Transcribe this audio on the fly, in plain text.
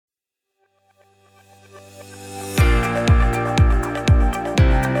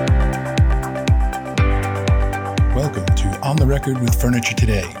Record with Furniture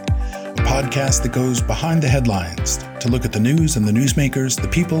Today, a podcast that goes behind the headlines to look at the news and the newsmakers, the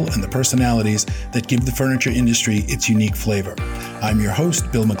people and the personalities that give the furniture industry its unique flavor. I'm your host,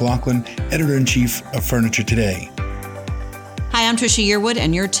 Bill McLaughlin, Editor-in-Chief of Furniture Today. Hi, I'm Tricia Yearwood,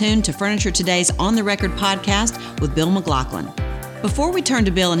 and you're tuned to Furniture Today's On the Record podcast with Bill McLaughlin. Before we turn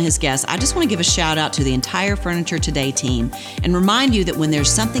to Bill and his guests, I just want to give a shout out to the entire Furniture Today team and remind you that when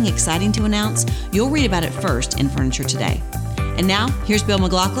there's something exciting to announce, you'll read about it first in Furniture Today. And now, here's Bill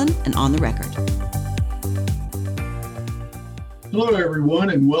McLaughlin and On the Record. Hello, everyone,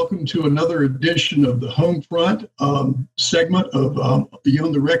 and welcome to another edition of the Homefront segment of the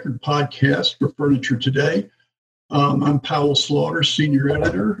On the Record podcast for Furniture Today. I'm Powell Slaughter, Senior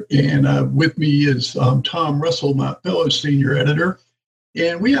Editor, and with me is Tom Russell, my fellow Senior Editor.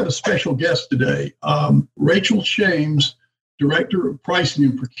 And we have a special guest today. Rachel Shames, Director of Pricing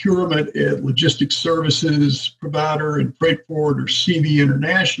and Procurement at Logistics Services Provider and Freight Forwarder CV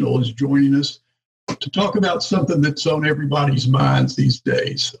International, is joining us to talk about something that's on everybody's minds these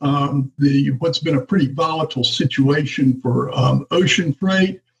days. What's been a pretty volatile situation for ocean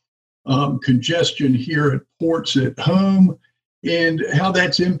freight, congestion here at ports at home, and how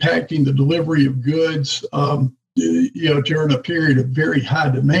that's impacting the delivery of goods, during a period of very high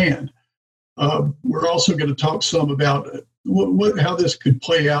demand. We're also going to talk some about how this could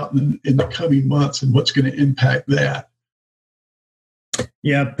play out in the coming months and what's going to impact that.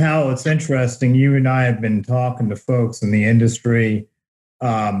 Yeah, Powell, it's interesting. You and I have been talking to folks in the industry,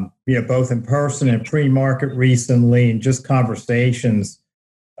 both in person and pre-market recently, and just conversations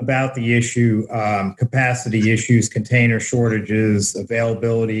about the issue, capacity issues, container shortages,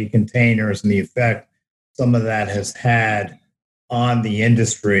 availability of containers, and the effect some of that has had on the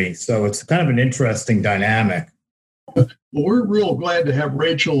industry. So it's kind of an interesting dynamic. Well, we're real glad to have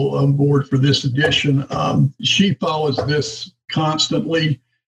Rachel on board for this edition. She follows this constantly.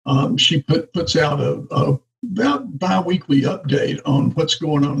 She puts out about bi-weekly update on what's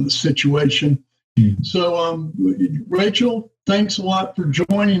going on in the situation. So, Rachel, thanks a lot for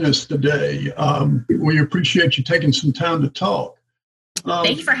joining us today. We appreciate you taking some time to talk.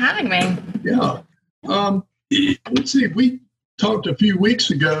 Thank you for having me. Yeah. Let's see. We talked a few weeks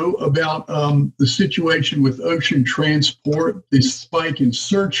ago about the situation with ocean transport, the spike in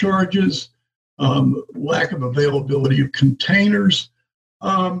surcharges, lack of availability of containers.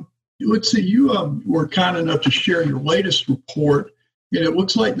 Let's see. You were kind enough to share your latest report. And it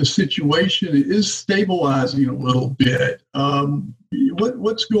looks like the situation is stabilizing a little bit.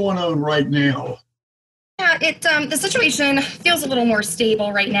 What's going on right now? Yeah, the situation feels a little more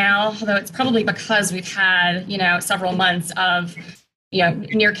stable right now, although it's probably because we've had, several months of,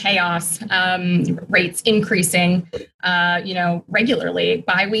 near chaos, rates increasing, regularly,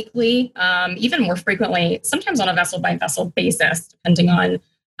 biweekly, even more frequently, sometimes on a vessel-by-vessel basis, depending on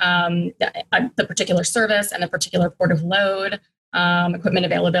the particular service and the particular port of load. Equipment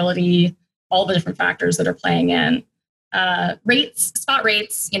availability, all the different factors that are playing in. Rates, spot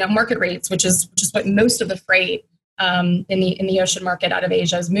rates, market rates, which is what most of the freight in the ocean market out of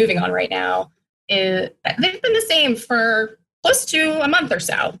Asia is moving on right now. They've been the same for close to a month or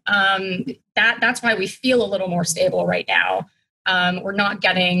so. That's why we feel a little more stable right now. We're not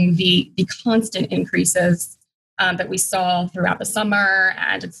getting the constant increases that we saw throughout the summer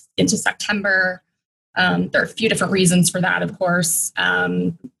and into September. There are a few different reasons for that, of course.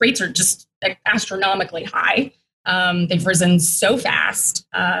 Rates are just astronomically high. They've risen so fast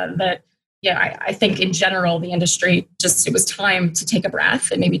that, I think in general, the industry it was time to take a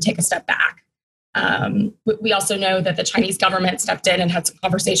breath and maybe take a step back. We also know that the Chinese government stepped in and had some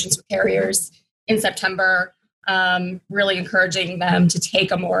conversations with carriers in September, really encouraging them to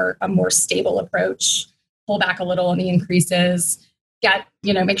take a more stable approach, pull back a little on the increases,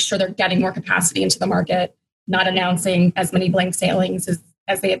 make sure they're getting more capacity into the market, not announcing as many blank sailings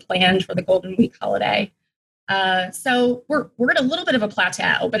as they had planned for the Golden Week holiday. So we're at a little bit of a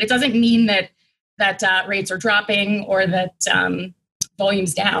plateau, but it doesn't mean that rates are dropping or that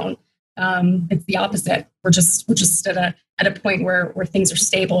volume's down. It's the opposite. We're just at a point where things are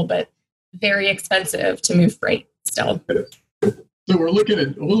stable, but very expensive to move freight still. So we're looking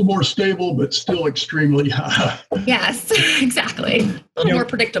at a little more stable, but still extremely high. Yes, exactly. A little more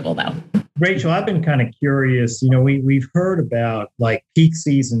predictable, though. Rachel, I've been kind of curious. We've heard about like peak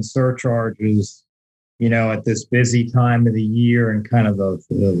season surcharges, at this busy time of the year and kind of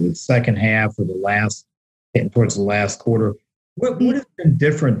the second half or towards the last quarter. What has been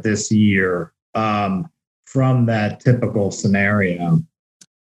different this year from that typical scenario?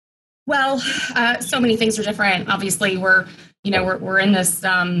 Well, so many things are different. Obviously, we're we're in this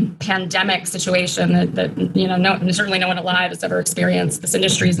pandemic situation that certainly no one alive has ever experienced. This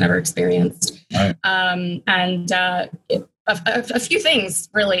industry has never experienced. Right. A few things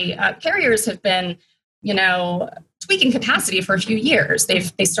really. Carriers have been, tweaking capacity for a few years.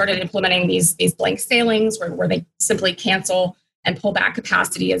 They started implementing these blank sailings where they simply cancel and pull back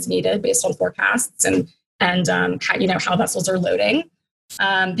capacity as needed based on forecasts and how vessels are loading.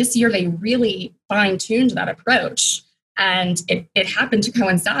 This year they really fine-tuned that approach, and it happened to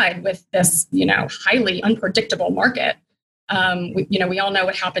coincide with this highly unpredictable market. We all know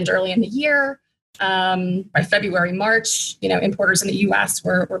what happened early in the year. By February, March, importers in the U.S.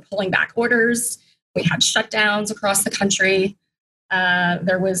 were pulling back orders. We had shutdowns across the country.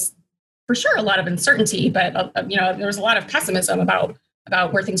 There was, for sure, a lot of uncertainty, but there was a lot of pessimism about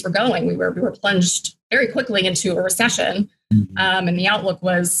where things were going. We were plunged very quickly into a recession, and the outlook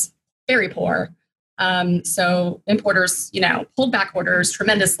was very poor. So importers, pulled back orders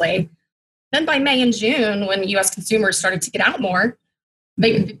tremendously. Then by May and June, when U.S. consumers started to get out more,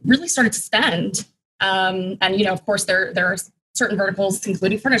 they really started to spend. And of course, there are certain verticals,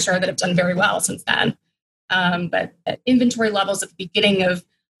 including furniture, that have done very well since then. But inventory levels at the beginning of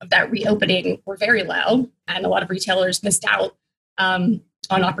that reopening were very low, and a lot of retailers missed out on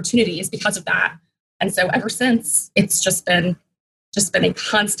opportunities because of that. And so ever since, it's just been a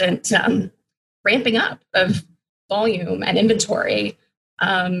constant ramping up of volume and inventory.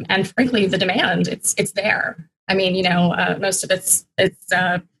 And frankly, the demand, it's there. I mean, most of it's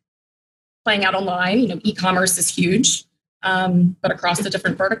playing out online. E-commerce is huge. But across the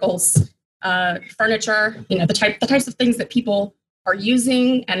different verticals, furniture, the types of things that people are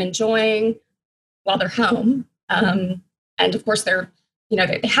using and enjoying while they're home. And of course, they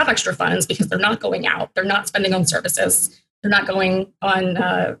have extra funds because they're not going out. They're not spending on services. They're not going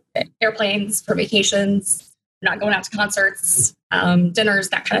on airplanes for vacations. They're not going out to concerts, dinners,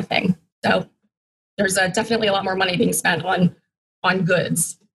 that kind of thing. So there's definitely a lot more money being spent on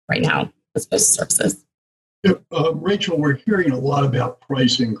goods right now as opposed to services. Rachel, we're hearing a lot about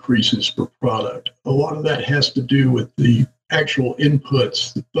price increases for product. A lot of that has to do with the actual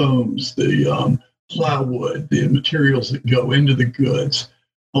inputs, the foams, the plywood, the materials that go into the goods.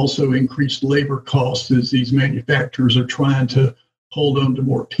 Also increased labor costs as these manufacturers are trying to hold on to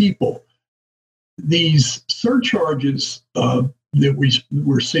more people. These surcharges that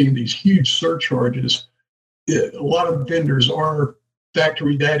we're seeing, these huge surcharges, a lot of vendors are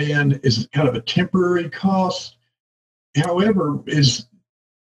factoring that in as kind of a temporary cost. However, with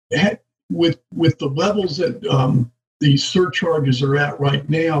the levels that these surcharges are at right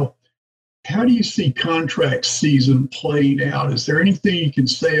now, how do you see contract season playing out? Is there anything you can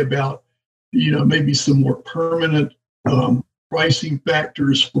say about, maybe some more permanent pricing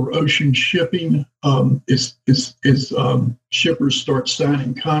factors for ocean shipping as shippers start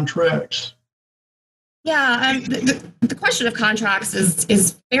signing contracts? Yeah, the question of contracts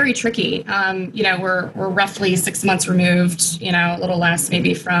is very tricky. We're roughly 6 months removed, a little less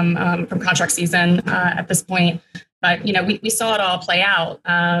maybe from contract season at this point. But we saw it all play out.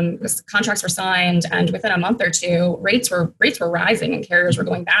 Contracts were signed, and within a month or two, rates were rising, and carriers were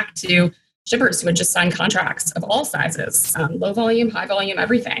going back to shippers who had just signed contracts of all sizes, low volume, high volume,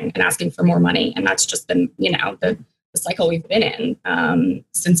 everything, and asking for more money. And that's just been the cycle we've been in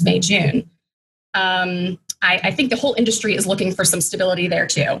since May, June. I think the whole industry is looking for some stability there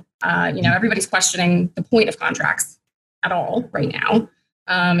too. Everybody's questioning the point of contracts at all right now.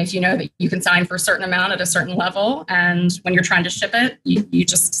 If you know that you can sign for a certain amount at a certain level, and when you're trying to ship it, you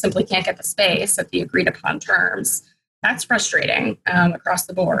just simply can't get the space at the agreed upon terms. That's frustrating across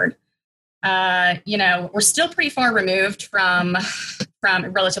the board. We're still pretty far removed from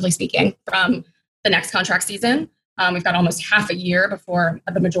relatively speaking, from the next contract season. We've got almost half a year before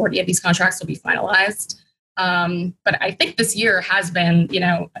the majority of these contracts will be finalized. But I think this year has been,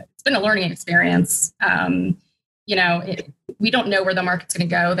 it's been a learning experience. We don't know where the market's going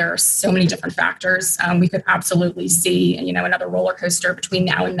to go. There are so many different factors. We could absolutely see, another roller coaster between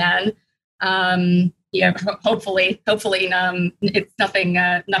now and then. Hopefully, it's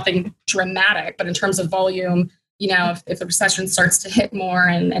nothing dramatic. But in terms of volume, if the recession starts to hit more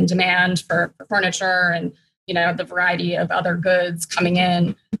and demand for furniture and the variety of other goods coming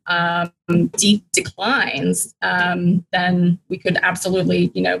in declines, then we could absolutely,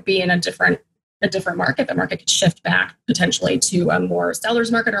 be in a different market. The market could shift back potentially to a more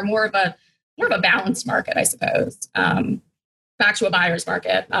seller's market or more of a balanced market, I suppose. Back to a buyer's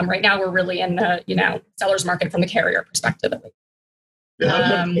market. Right now, we're really in the seller's market from the carrier perspective, at least.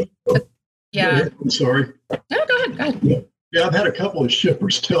 Yeah. I'm sorry. No, go ahead. Yeah, I've had a couple of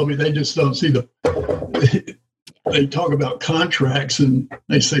shippers tell me they just don't see they talk about contracts and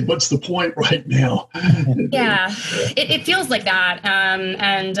they say, what's the point right now? Yeah, it feels like that.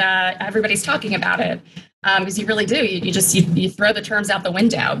 And everybody's talking about it. Because you really do. You throw the terms out the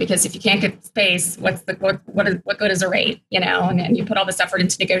window, because if you can't get space, what good is a rate? And you put all this effort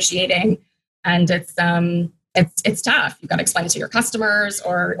into negotiating, and it's tough. You've got to explain it to your customers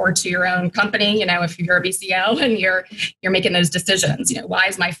or to your own company. If you're a BCO and you're making those decisions, why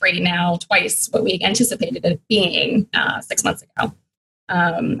is my freight now twice what we anticipated it being 6 months ago?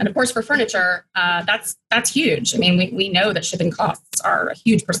 And of course, for furniture, that's huge. I mean, we know that shipping costs are a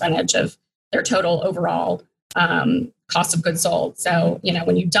huge percentage of their total overall cost of goods sold. So,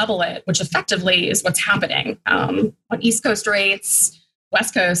 when you double it, which effectively is what's happening on East Coast rates,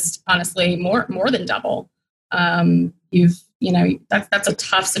 West Coast, honestly, more than double. That's a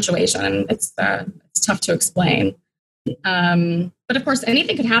tough situation. It's tough to explain. But of course,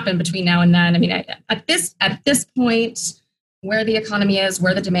 anything could happen between now and then. I mean, at this point, where the economy is,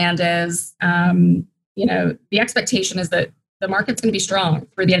 where the demand is, the expectation is that the market's going to be strong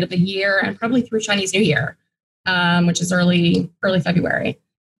through the end of the year and probably through Chinese New Year, which is early February.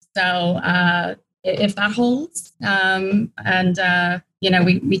 So if that holds,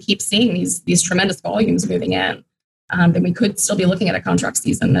 we keep seeing these tremendous volumes moving in, then we could still be looking at a contract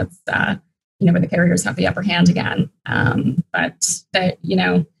season that's where the carriers have the upper hand again. But that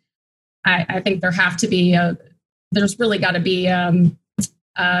I think there's really got to be a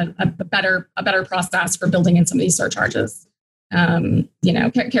better process for building in some of these surcharges.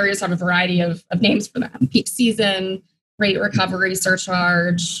 Carriers have a variety of names for them: peak season, rate recovery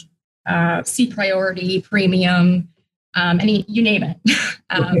surcharge, C priority, premium, you name it.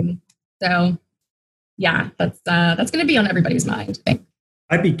 So yeah, that's going to be on everybody's mind, I think.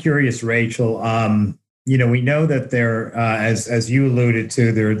 I'd be curious, Rachel. We know that there, as you alluded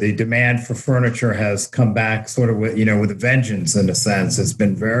to, the demand for furniture has come back sort of with a vengeance, in a sense. It's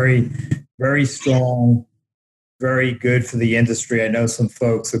been very, very strong. Very good for the industry. I know some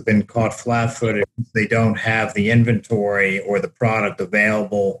folks have been caught flat-footed. They don't have the inventory or the product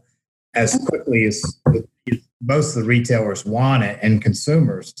available as quickly as most of the retailers want it, and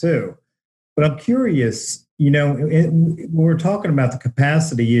consumers too. But I'm curious, when we're talking about the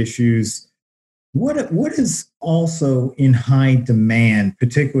capacity issues, what is also in high demand,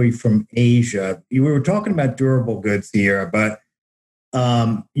 particularly from Asia? We were talking about durable goods here, but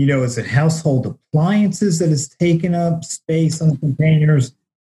is it household appliances that has taken up space on containers,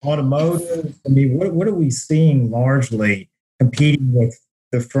 automotive? I mean, what are we seeing largely competing with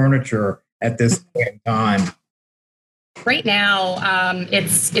the furniture at this point in time? Right now,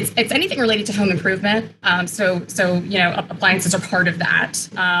 it's anything related to home improvement. So appliances are part of that.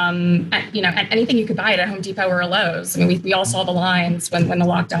 And anything you could buy at a Home Depot or a Lowe's. I mean, we all saw the lines when the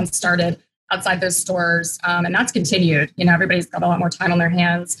lockdown started outside those stores, and that's continued. Everybody's got a lot more time on their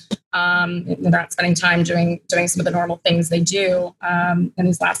hands. They're not spending time doing some of the normal things they do in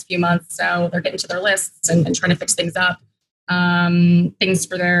these last few months. So they're getting to their lists and trying to fix things up. Things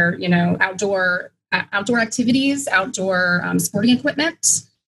for their outdoor activities, outdoor sporting equipment,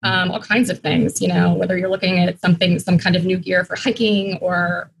 all kinds of things. Whether you're looking at some kind of new gear for hiking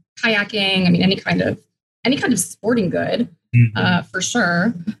or kayaking. I mean, any kind of sporting good, for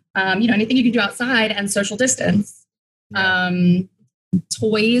sure. Anything you can do outside and social distance.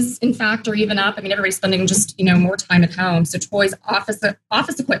 Toys, in fact, are even up. I mean, everybody's spending just, more time at home. So toys,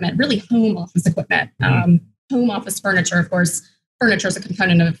 office equipment, really home office equipment, home office furniture. Of course, furniture is a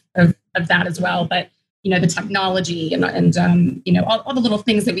component of that as well. But, the technology and all the little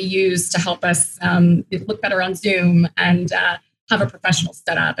things that we use to help us look better on Zoom and have a professional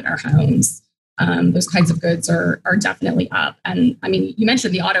setup in our homes. Those kinds of goods are definitely up. And I mean, you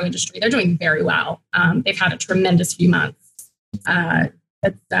mentioned the auto industry. They're doing very well. They've had a tremendous few months.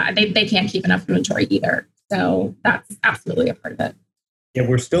 They can't keep enough inventory either. So that's absolutely a part of it. Yeah,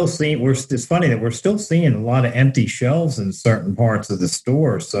 it's funny that we're still seeing a lot of empty shelves in certain parts of the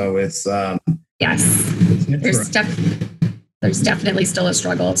store. So it's, yes, there's definitely still a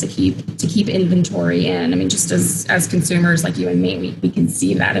struggle to keep inventory in. I mean, just as consumers like you and me, we can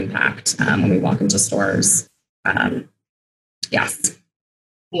see that impact when we walk into stores. Yes.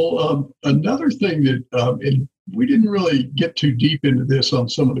 Well, another thing that we didn't really get too deep into this on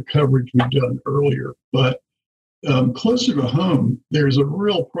some of the coverage we've done earlier, but closer to home, there's a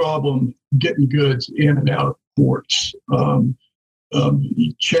real problem getting goods in and out of ports.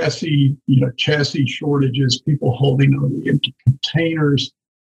 Chassis shortages, people holding on to empty containers,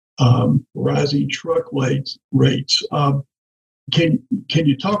 rising truck rates. Can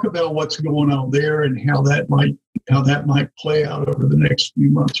you talk about what's going on there and how that might play out over the next few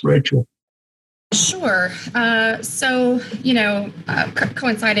months, Rachel? Sure.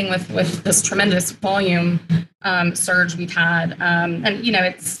 Coinciding with this tremendous volume surge we've had, and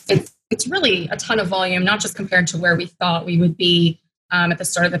it's really a ton of volume, not just compared to where we thought we would be at the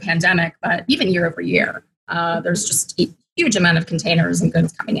start of the pandemic, but even year over year. There's just a huge amount of containers and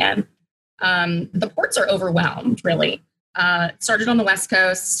goods coming in. The ports are overwhelmed, really. It started on the West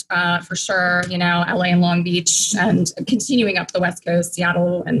Coast, for sure, LA and Long Beach, and continuing up the West Coast,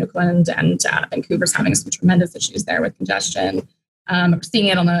 Seattle and Oakland and Vancouver's having some tremendous issues there with congestion. We're seeing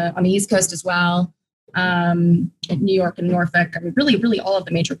it on the East Coast as well, in New York and Norfolk. I mean, really all of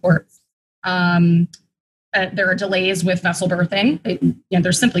the major ports. There are delays with vessel berthing.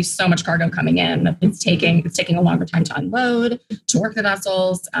 There's simply so much cargo coming in that it's taking a longer time to unload, to work the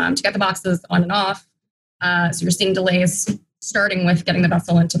vessels, to get the boxes on and off. So you're seeing delays starting with getting the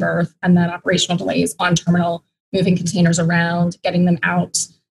vessel into berth, and then operational delays on terminal, moving containers around, getting them out.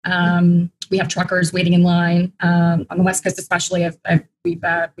 We have truckers waiting in line on the West Coast, especially. We've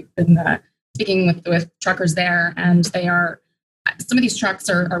been speaking with truckers there, and some of these trucks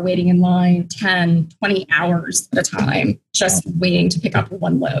are waiting in line 10, 20 hours at a time, just waiting to pick up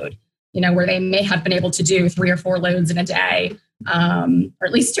one load, where they may have been able to do 3 or 4 loads in a day, or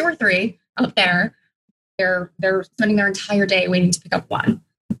at least 2 or 3 out there. They're spending their entire day waiting to pick up one.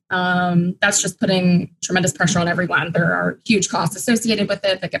 That's just putting tremendous pressure on everyone. There are huge costs associated with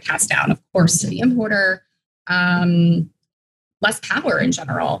it that get passed down, of course, to the importer. Less power in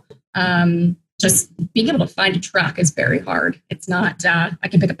general. Just being able to find a truck is very hard. It's not, I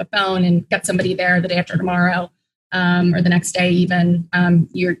can pick up the phone and get somebody there the day after tomorrow, or the next day even.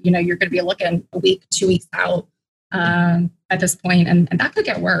 You're going to be looking a week, 2 weeks out at this point, and that could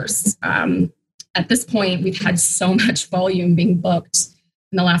get worse. At this point, we've had so much volume being booked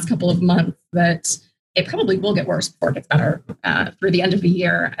in the last couple of months that it probably will get worse before it gets better. Through the end of the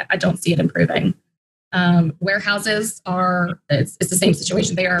year, I don't see it improving. Warehouses it's the same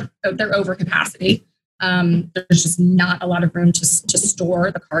situation. They're over capacity. There's just not a lot of room to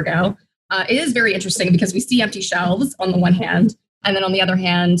store the cargo. It is very interesting because we see empty shelves on the one hand, and then on the other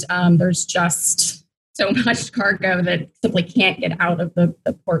hand, there's just so much cargo that simply can't get out of the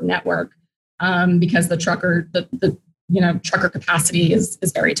port network. Because the trucker capacity is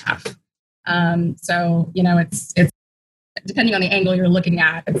very tough. It's depending on the angle you're looking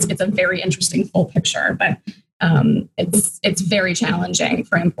at, it's a very interesting full picture, but it's very challenging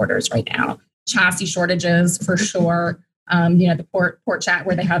for importers right now. Chassis shortages for sure. The port chat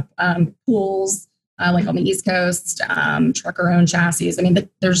where they have pools like on the East Coast, trucker-owned chassis. I mean,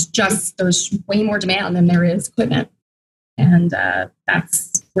 there's way more demand than there is equipment. And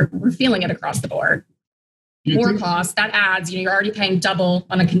we're feeling it across the board. More costs, that adds, you're already paying double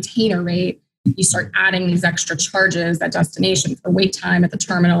on a container rate. You start adding these extra charges at destination for wait time at the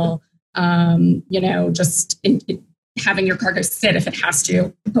terminal, having your cargo sit if it has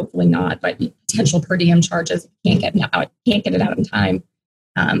to, hopefully not, but potential per diem charges, can't get it out in time.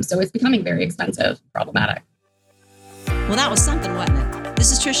 So it's becoming very expensive, problematic. Well, that was something, wasn't it?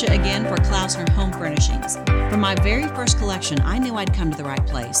 This is Tricia again for Klausner Home Furnishings. From my very first collection, I knew I'd come to the right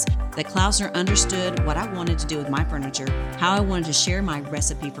place, that Klausner understood what I wanted to do with my furniture, how I wanted to share my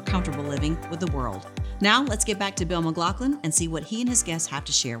recipe for comfortable living with the world. Now, let's get back to Bill McLaughlin and see what he and his guests have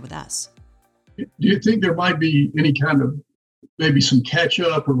to share with us. Do you think there might be any kind of maybe some catch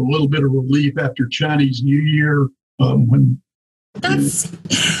up or a little bit of relief after Chinese New Year when? That's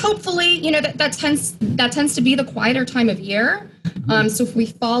hopefully, that tends to be the quieter time of year. So if we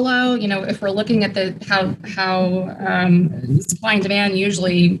follow, if we're looking at how supply and demand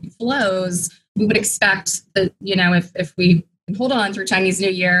usually flows, we would expect that, if we hold on through Chinese New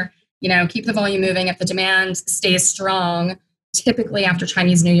Year, keep the volume moving. If the demand stays strong, typically after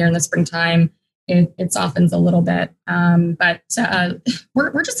Chinese New Year in the springtime, it softens a little bit. But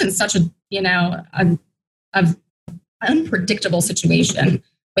we're just in such a unpredictable situation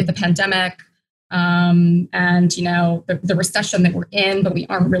with the pandemic and the recession that we're in, but we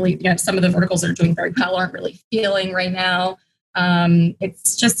aren't really, some of the verticals that are doing very well aren't really feeling right now.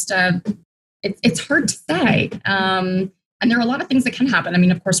 It's just it's hard to say, and there are a lot of things that can happen. I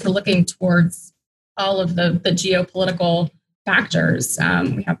mean, of course, we're looking towards all of the geopolitical factors.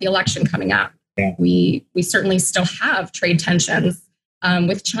 We have the election coming up. Yeah. We certainly still have trade tensions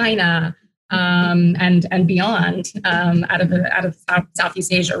with China and beyond out of the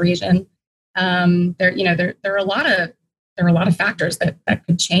Southeast Asia region. There are a lot of factors that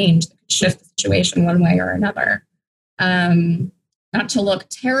could change, that could shift the situation one way or another. Not to look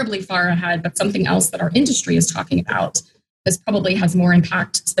terribly far ahead, but something else that our industry is talking about. This probably has more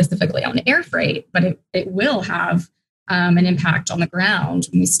impact specifically on air freight, but it will have an impact on the ground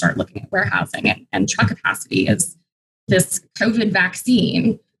when we start looking at warehousing and truck capacity is this COVID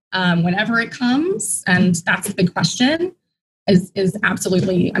vaccine, whenever it comes, and that's the big question, is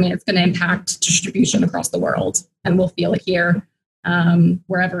absolutely, I mean, it's going to impact distribution across the world, and we'll feel it here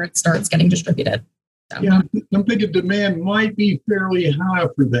wherever it starts getting distributed. So. Yeah, I'm thinking demand might be fairly high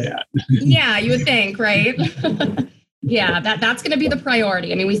for that. Yeah, you would think, right? Yeah, that's going to be the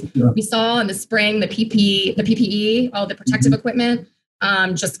priority. I mean, we saw in the spring the PPE, all the protective equipment,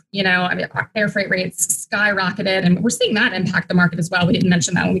 just, you know, I mean, air freight rates skyrocketed, and we're seeing that impact the market as well. We didn't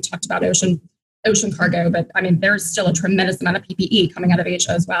mention that when we talked about ocean cargo, but I mean, there's still a tremendous amount of PPE coming out of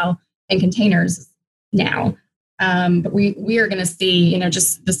Asia as well in containers now. But we are going to see, you know,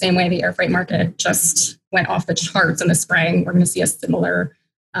 just the same way the air freight market just went off the charts in the spring, we're going to see a similar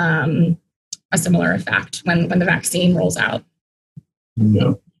effect when the vaccine rolls out.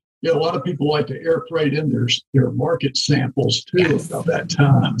 Yeah. Yeah, a lot of people like to air freight in their market samples too about that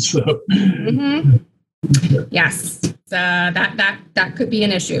time. So yes, that could be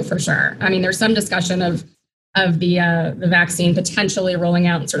an issue for sure. I mean, there's some discussion of the vaccine potentially rolling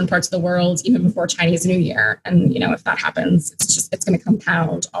out in certain parts of the world even before Chinese New Year, and you know, if that happens, it's going to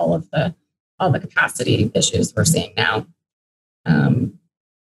compound all the capacity issues we're seeing now.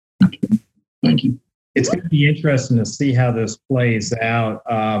 Thank you. It's going to be interesting to see how this plays out,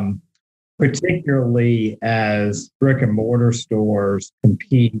 particularly as brick and mortar stores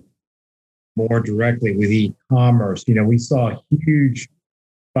compete more directly with e-commerce. You know, we saw a huge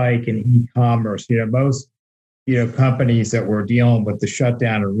spike in e-commerce. You know, most, you know, companies that were dealing with the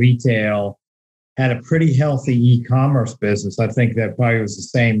shutdown of retail had a pretty healthy e-commerce business. I think that probably was the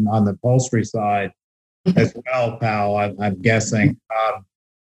same on the upholstery side as well, Powell, I'm guessing.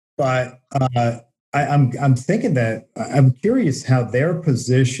 But I'm thinking that I'm curious how they're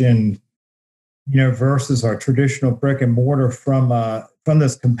positioned, you know, versus our traditional brick and mortar from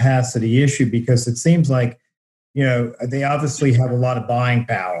this capacity issue, because it seems like, you know, they obviously have a lot of buying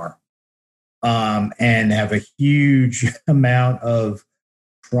power and have a huge amount of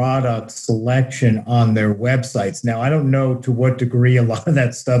product selection on their websites. Now, I don't know to what degree a lot of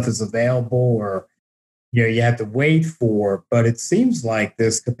that stuff is available or, you know, you have to wait for, but it seems like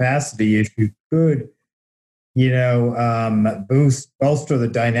this capacity issue could, you know, bolster the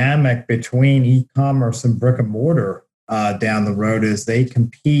dynamic between e-commerce and brick and mortar down the road as they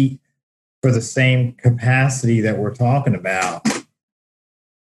compete for the same capacity that we're talking about.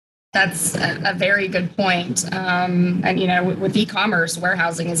 That's a very good point. And, you know, with e-commerce,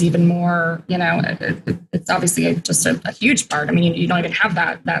 warehousing is even more, you know, it's obviously just a huge part. I mean, you don't even have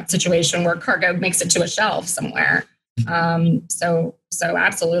that situation where cargo makes it to a shelf somewhere. So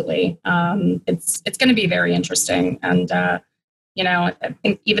absolutely. It's going to be very interesting. And, you know, I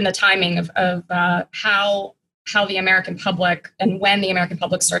think even the timing of how the American public and when the American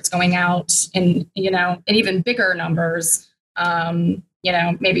public starts going out in, you know, in even bigger numbers, you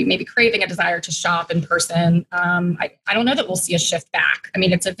know, maybe craving a desire to shop in person. I don't know that we'll see a shift back. I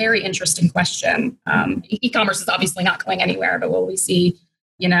mean, it's a very interesting question. E-commerce is obviously not going anywhere, but will we see,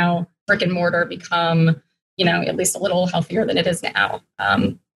 you know, brick and mortar become, you know, at least a little healthier than it is now?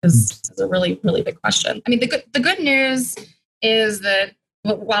 Is a really, really big question. I mean, the good news is that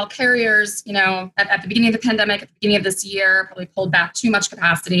while carriers, you know, at the beginning of the pandemic, at the beginning of this year, probably pulled back too much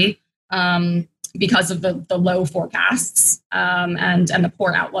capacity, because of the low forecasts and the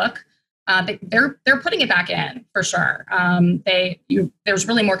poor outlook, they're putting it back in for sure. There's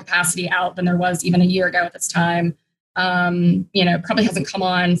really more capacity out than there was even a year ago at this time. You know, probably hasn't come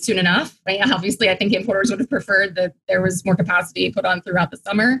on soon enough. Right? Obviously, I think importers would have preferred that there was more capacity put on throughout the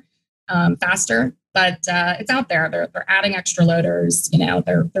summer faster, but it's out there. They're adding extra loaders. You know,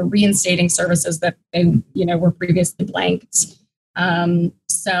 they're reinstating services that they, you know, were previously blanked.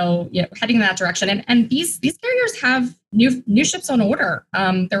 So, you know, heading in that direction. And these carriers have new ships on order.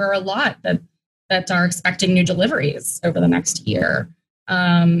 There are a lot that are expecting new deliveries over the next year.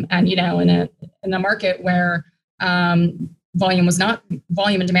 And, you know, in a market where volume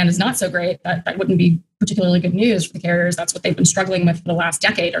and demand is not so great, that wouldn't be particularly good news for the carriers. That's what they've been struggling with for the last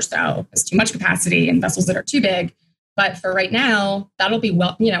decade or so, is too much capacity and vessels that are too big. But for right now, that'll be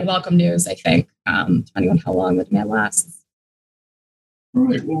welcome news, I think, depending on how long the demand lasts. All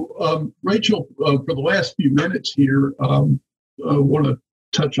right. Well, Rachel, for the last few minutes here, I want to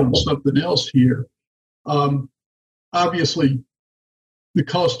touch on something else here. Obviously, the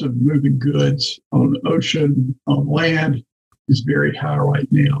cost of moving goods on ocean, on land, is very high right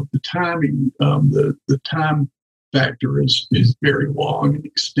now. The timing, the time factor is very long and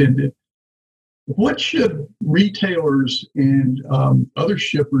extended. What should retailers and other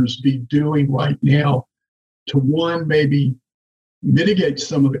shippers be doing right now to one, maybe mitigate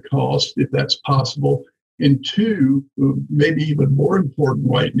some of the cost if that's possible, and two, maybe even more important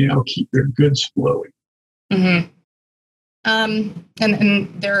right now, keep their goods flowing. Mm-hmm.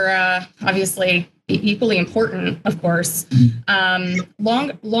 And they're obviously equally important, of course.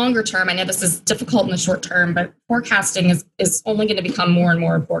 Longer term, I know this is difficult in the short term, but forecasting is only going to become more and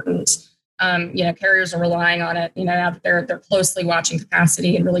more important. Carriers are relying on it. Now that they're closely watching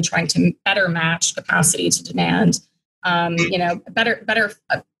capacity and really trying to better match capacity to demand. Better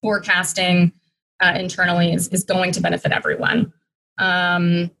forecasting internally is going to benefit everyone.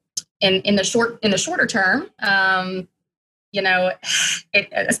 In the shorter term,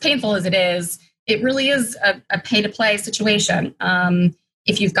 as painful as it is, it really is a pay-to-play situation.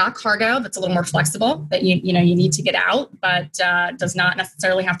 If you've got cargo that's a little more flexible, that you need to get out, but does not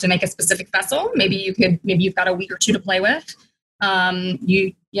necessarily have to make a specific vessel. Maybe you've got a week or two to play with.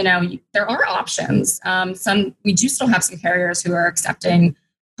 There are options. We do still have some carriers who are accepting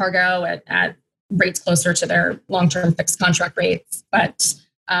cargo at rates closer to their long-term fixed contract rates, but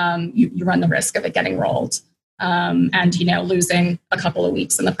you run the risk of it getting rolled and losing a couple of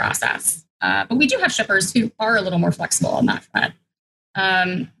weeks in the process. But we do have shippers who are a little more flexible on that front.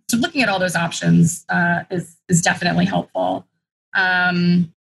 So looking at all those options is definitely helpful.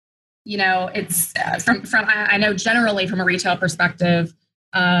 It's I know generally from a retail perspective,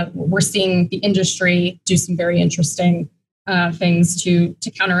 we're seeing the industry do some very interesting things to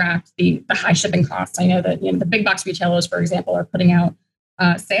counteract the high shipping costs. I know that the big box retailers, for example, are putting out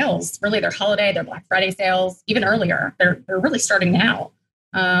sales, really their holiday, their Black Friday sales, even earlier. They're really starting now.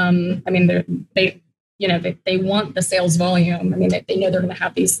 They want the sales volume. They know they're going to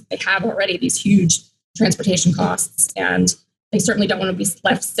have these. They have already these huge transportation costs, and they certainly don't want to be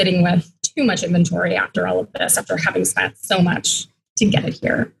left sitting with too much inventory after all of this, after having spent so much to get it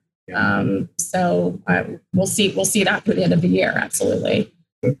here. So we'll see that through the end of the year, absolutely.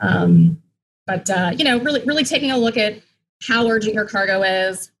 But really taking a look at how urgent your cargo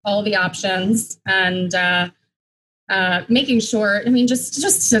is, all the options, and making sure.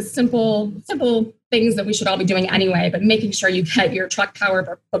 Just simple things that we should all be doing anyway, but making sure you get your truck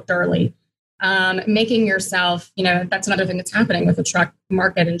power booked early. Making yourself, that's another thing that's happening with the truck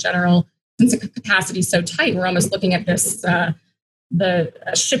market in general. Since the capacity is so tight, we're almost looking at this the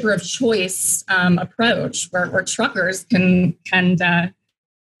shipper of choice approach, where truckers can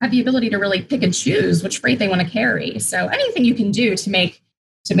have the ability to really pick and choose which freight they want to carry. So anything you can do to make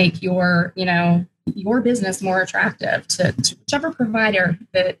your your business more attractive to whichever provider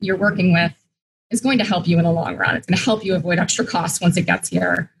that you're working with is going to help you in the long run. It's going to help you avoid extra costs once it gets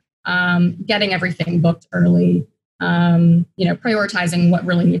here. Getting everything booked early, prioritizing what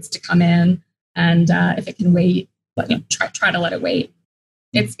really needs to come in, and if it can wait, try to let it wait.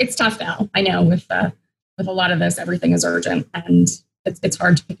 It's tough now. I know with a lot of this, everything is urgent, and it's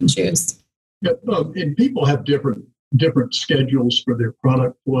hard to pick and choose. Yeah, and people have different schedules for their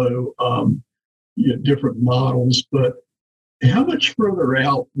product flow, different models. But how much further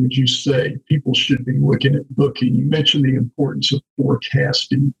out would you say people should be looking at booking? You mentioned the importance of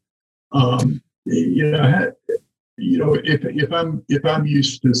forecasting. If I'm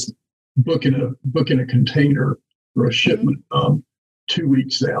used to booking a container or a shipment 2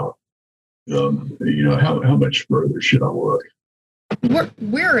 weeks out, how much further should I look?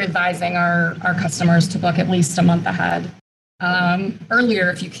 We're advising our customers to book at least a month ahead. Earlier,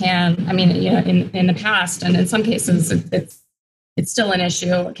 if you can. In the past, and in some cases, it's still an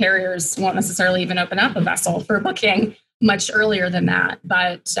issue. Carriers won't necessarily even open up a vessel for booking much earlier than that.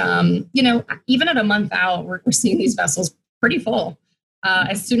 But, even at a month out, we're seeing these vessels pretty full.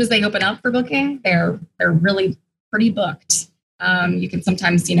 As soon as they open up for booking, they're really pretty booked. You can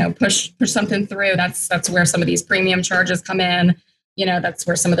sometimes, push something through. That's where some of these premium charges come in. That's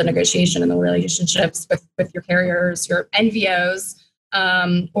where some of the negotiation and the relationships with your carriers, your NVOs,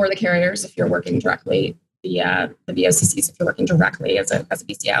 or the carriers if you're working directly, the VOCCs if you're working directly as a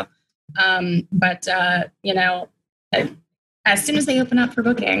BCO. As soon as they open up for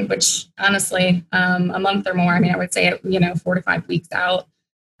booking, which honestly, a month or more, I would say, 4 to 5 weeks out,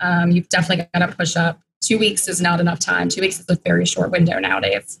 you've definitely got to push up. 2 weeks is not enough time. 2 weeks is a very short window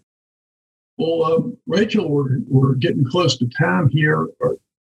nowadays. Well, Rachel, we're getting close to time here. Are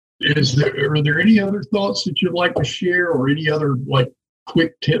there any other thoughts that you'd like to share, or any other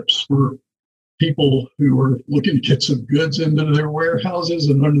quick tips for people who are looking to get some goods into their warehouses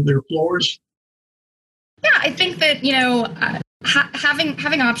and under their floors? Yeah, I think that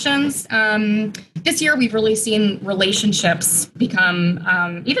having options. This year, we've really seen relationships become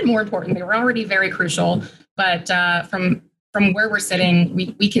even more important. They were already very crucial, but from where we're sitting,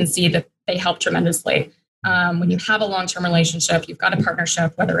 we can see that they help tremendously. when you have a long-term relationship, you've got a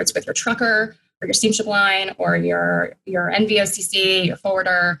partnership, whether it's with your trucker or your steamship line or your NVOCC, your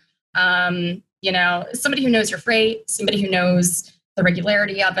forwarder, somebody who knows your freight, somebody who knows the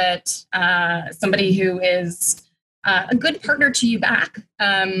regularity of it, somebody who is a good partner to you back,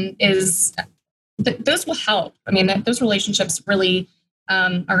 those will help. I mean, those relationships really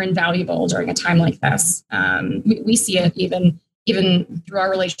are invaluable during a time like this. We see it even through our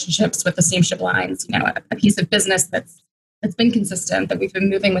relationships with the steamship lines. A piece of business that's been consistent, that we've been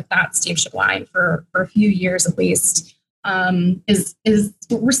moving with that steamship line for a few years at least, is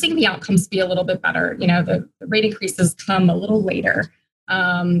we're seeing the outcomes be a little bit better. The rate increases come a little later.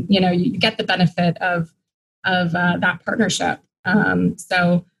 You get the benefit of that partnership.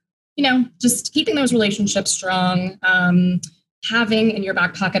 So just keeping those relationships strong, having in your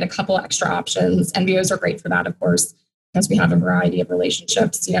back pocket a couple extra options. NVOs are great for that, of course, because we have a variety of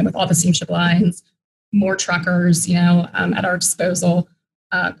relationships, with all the steamship lines, more truckers, at our disposal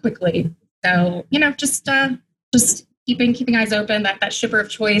quickly. So, just keeping eyes open, that shipper of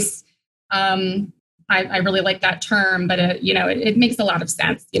choice. I really like that term, but it makes a lot of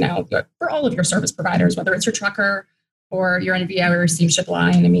sense, for all of your service providers, whether it's your trucker or your NVO or steamship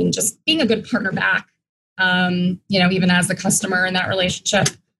line. I mean, just being a good partner back, even as the customer in that relationship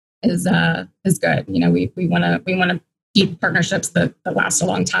is good. We want to keep partnerships that last a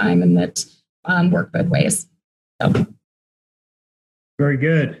long time and that work both ways. So. Very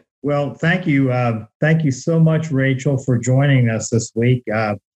good. Well, thank you. Thank you so much, Rachel, for joining us this week.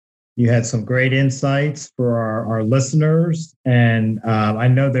 You had some great insights for our listeners, and I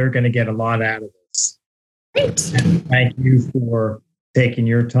know they're going to get a lot out of this. Great. And thank you for taking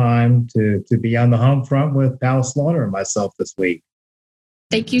your time to be on the home front with Powell Slaughter and myself this week.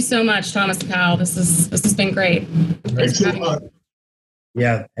 Thank you so much, Thomas and Powell. This has been great. Thanks so much.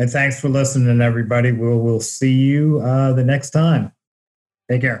 Yeah, and thanks for listening, everybody. We'll see you the next time.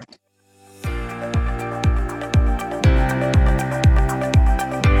 Take care.